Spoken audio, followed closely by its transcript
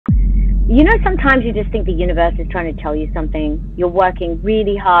You know, sometimes you just think the universe is trying to tell you something. You're working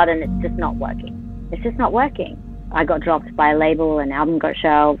really hard and it's just not working. It's just not working. I got dropped by a label, an album got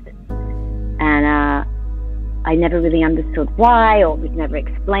shelved, and I never really understood why, or it was never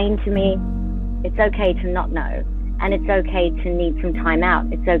explained to me. It's okay to not know, and it's okay to need some time out.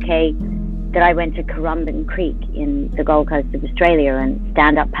 It's okay that I went to Currumbin Creek in the Gold Coast of Australia and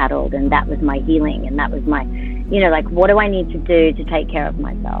stand-up paddled, and that was my healing, and that was my, you know, like, what do I need to do to take care of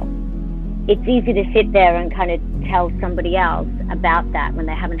myself? It's easy to sit there and kind of tell somebody else about that when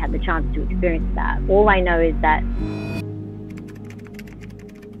they haven't had the chance to experience that. All I know is that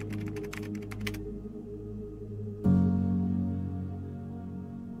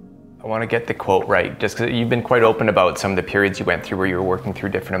I want to get the quote right, just because you've been quite open about some of the periods you went through where you were working through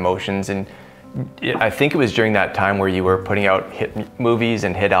different emotions, and I think it was during that time where you were putting out hit movies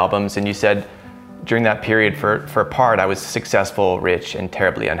and hit albums, and you said during that period, for a part, I was successful, rich, and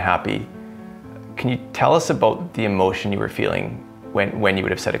terribly unhappy. Can you tell us about the emotion you were feeling when you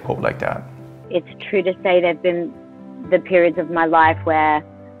would have said a quote like that? It's true to say there have been the periods of my life where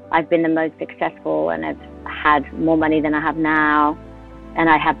I've been the most successful and I've had more money than I have now, and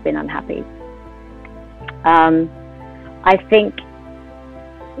I have been unhappy. I think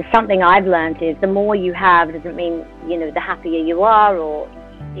something I've learned is the more you have doesn't mean, you know, the happier you are, or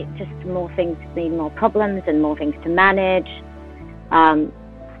it just more things mean more problems and more things to manage.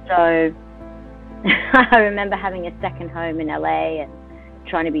 So I remember having a second home in LA and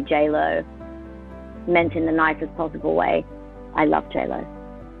trying to be J-Lo, meant in the nicest possible way. I love J-Lo.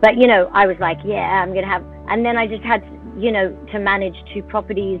 But, you know, I was like, yeah, I'm going to have, and then I just had, you know, to manage 2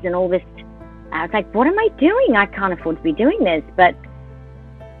 properties and all this. I was like, what am I doing? I can't afford to be doing this. But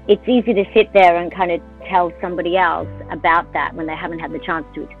it's easy to sit there and kind of tell somebody else about that when they haven't had the chance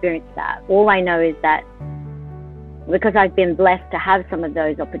to experience that. All I know is that because I've been blessed to have some of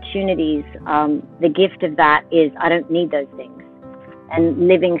those opportunities, the gift of that is I don't need those things. And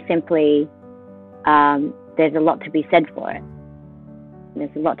living simply, there's a lot to be said for it.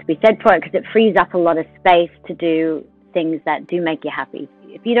 There's a lot to be said for it because it frees up a lot of space to do things that do make you happy.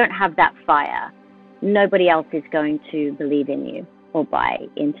 If you don't have that fire, nobody else is going to believe in you or buy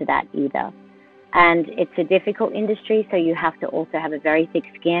into that either. And it's a difficult industry, so you have to also have a very thick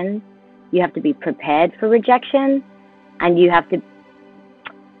skin. You have to be prepared for rejection, and you have to...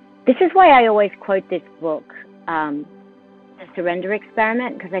 This is why I always quote this book, The Surrender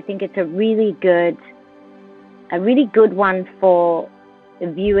Experiment, because I think it's a really good one for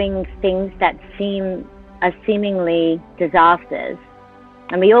viewing things that seem as seemingly disasters.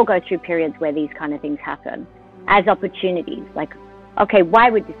 And we all go through periods where these kind of things happen as opportunities. Like, okay, why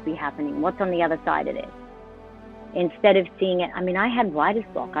would this be happening? What's on the other side of it? Instead of seeing it, I mean, I had writer's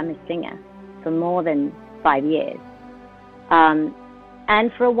block. I'm a singer for more than 5 years.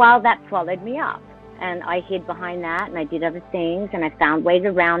 And for a while that swallowed me up. And I hid behind that and I did other things and I found ways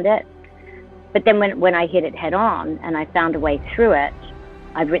around it. But then when I hit it head on and I found a way through it,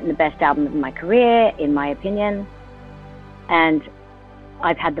 I've written the best album of my career, in my opinion. And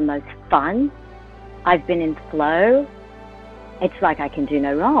I've had the most fun. I've been in flow. It's like I can do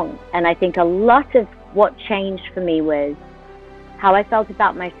no wrong. And I think a lot of what changed for me was how I felt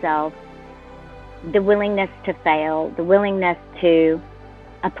about myself, the willingness to fail, the willingness to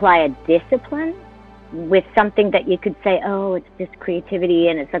apply a discipline with something that you could say, oh, it's just creativity.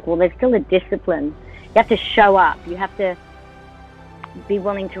 And it's like, well, there's still a discipline. You have to show up. You have to be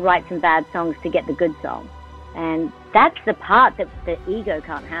willing to write some bad songs to get the good song. And that's the part that the ego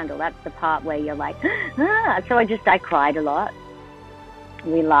can't handle. That's the part where you're like, ah. So I cried a lot.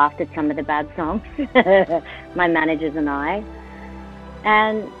 We laughed at some of the bad songs, my managers and I.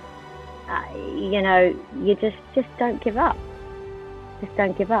 And, you know, you just don't give up. Just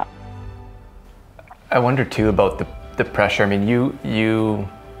don't give up. I wonder too about the pressure. I mean, you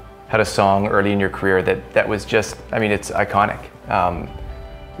had a song early in your career that was just, I mean, it's iconic,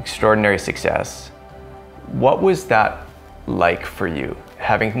 extraordinary success. What was that like for you,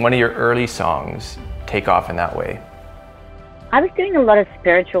 having one of your early songs take off in that way? I was doing a lot of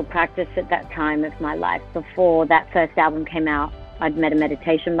spiritual practice at that time of my life. Before that first album came out, I'd met a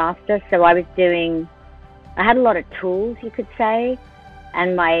meditation master. So I had a lot of tools, you could say,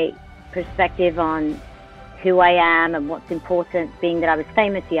 and my perspective on who I am and what's important, being that I was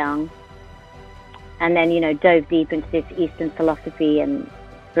famous young, and then, you know, dove deep into this Eastern philosophy and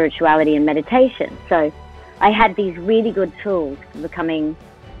spirituality and meditation. So I had these really good tools for becoming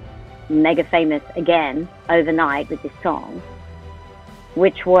mega famous again overnight with this song,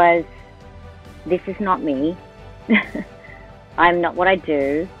 which was, this is not me. I'm not what I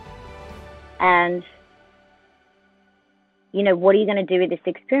do. And you know, what are you going to do with this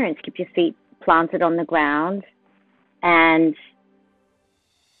experience? Keep your feet planted on the ground. And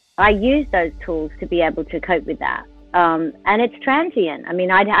I use those tools to be able to cope with that. And it's transient. I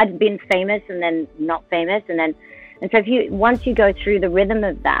mean, I'd been famous and then not famous. And so once you go through the rhythm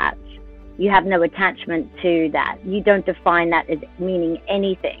of that, you have no attachment to that. You don't define that as meaning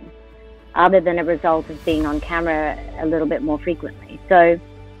anything other than a result of being on camera a little bit more frequently. So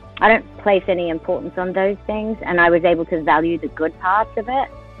I don't place any importance on those things, and I was able to value the good parts of it,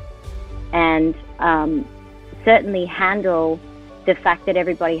 and certainly handle the fact that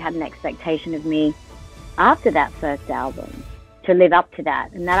everybody had an expectation of me after that first album to live up to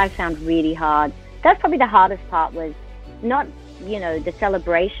that, and that I found really hard. That's probably the hardest part, was not, you know, the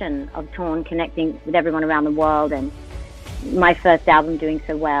celebration of Torn connecting with everyone around the world, and my first album doing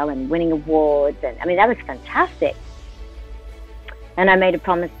so well and winning awards, and I mean, that was fantastic. And I made a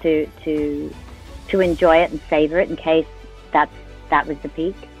promise to enjoy it and savor it in case that was the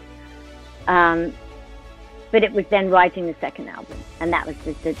peak. But it was then writing the second album, and that was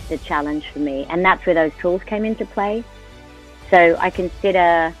the challenge for me, and that's where those tools came into play. So I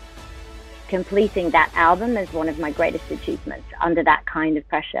consider completing that album as one of my greatest achievements under that kind of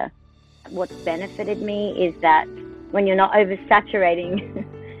pressure. What's benefited me is that when you're not oversaturating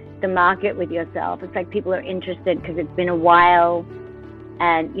the market with yourself, it's like people are interested because it's been a while,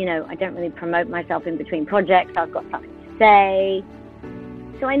 and, you know, I don't really promote myself in between projects. I've got something to say.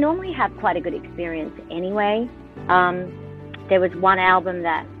 So I normally have quite a good experience anyway. There was one album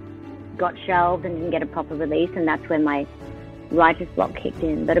that got shelved and didn't get a proper release, and that's when my writer's block kicked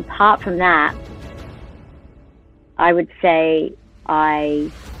in. But apart from that, I would say I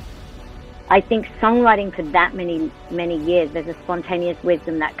think songwriting for that many years, there's a spontaneous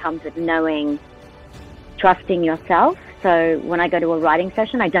wisdom that comes with trusting yourself. So when I go to a writing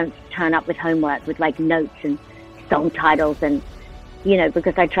session, I don't turn up with homework, with like notes and song titles, and, you know,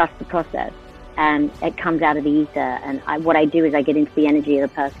 because I trust the process and it comes out of the ether. And what I do is I get into the energy of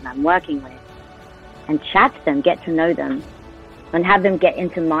the person I'm working with and chat to them, get to know them, and have them get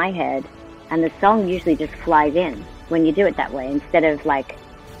into my head. And the song usually just flies in when you do it that way, instead of like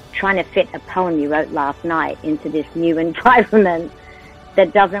trying to fit a poem you wrote last night into this new environment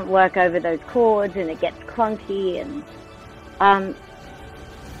that doesn't work over those chords, and it gets clunky. And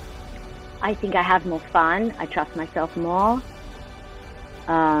I think I have more fun. I trust myself more.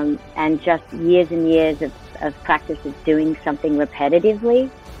 And just years and years of practice of doing something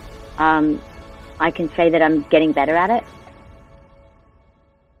repetitively, I can say that I'm getting better at it.